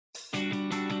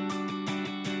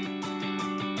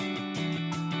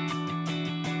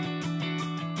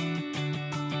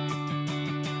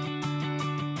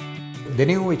The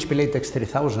new HP Latex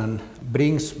 3000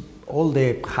 brings all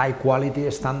the high quality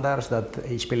standards that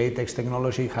HP Latex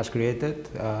technology has created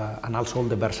and also all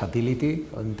the versatility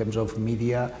in terms of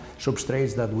media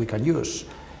substrates that we can use.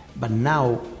 But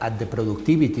now at the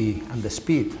productivity and the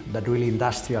speed that really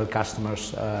industrial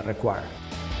customers require.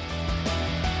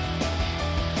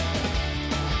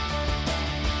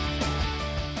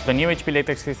 The new HP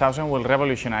Latex 3000 will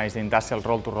revolutionize the industrial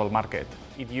roll-to-roll market.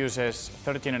 It uses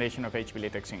third generation of HP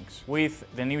Latex Inks with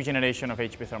the new generation of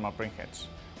HP thermal printheads,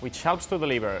 which helps to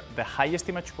deliver the highest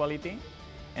image quality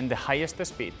and the highest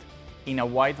speed in a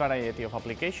wide variety of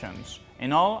applications,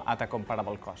 and all at a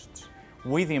comparable cost,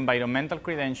 with the environmental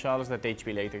credentials that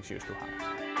HP Latex used to have.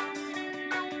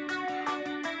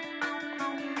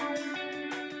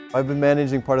 I've been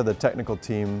managing part of the technical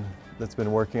team that's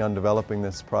been working on developing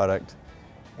this product.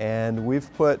 And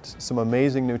we've put some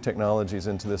amazing new technologies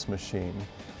into this machine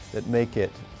that make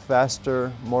it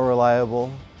faster, more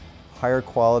reliable, higher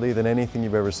quality than anything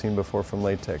you've ever seen before from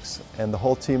latex. And the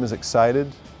whole team is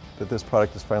excited that this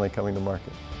product is finally coming to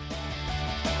market.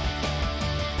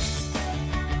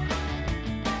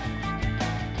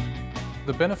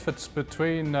 The benefits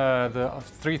between the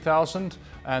 3000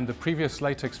 and the previous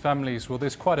latex families, well,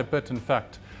 there's quite a bit in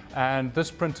fact. And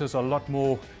this printer is a lot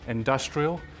more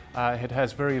industrial. It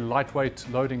has very lightweight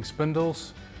loading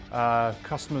spindles.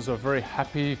 Customers are very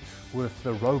happy with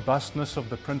the robustness of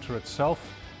the printer itself,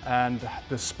 and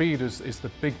the speed is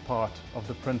the big part of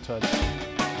the printer.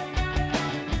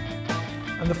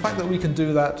 And the fact that we can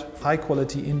do that high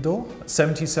quality indoor at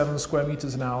 77 square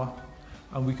meters an hour,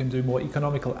 and we can do more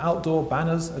economical outdoor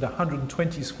banners at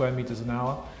 120 square meters an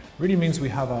hour, really means we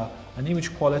have an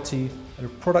image quality and a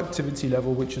productivity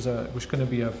level which is going to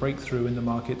be a breakthrough in the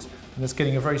market, and it's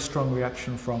getting a very strong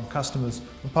reaction from customers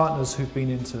and partners who've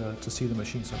been in to see the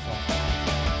machine so far.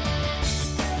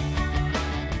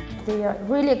 They are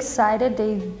really excited,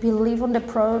 they believe on the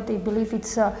product, they believe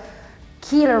it's a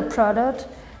killer product,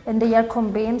 and they are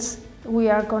convinced we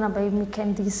are going to be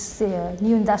making this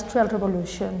new industrial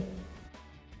revolution.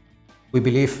 We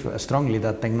believe strongly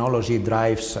that technology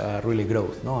drives really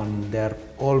growth, no? And they're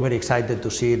all very excited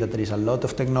to see that there is a lot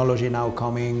of technology now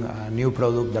coming, a new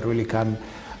product that really can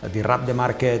disrupt the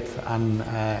market and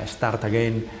start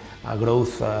again a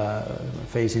growth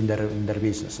phase in their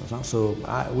businesses. No? So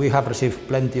we have received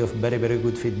plenty of very, very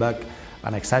good feedback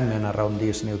and excitement around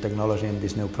this new technology and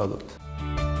this new product.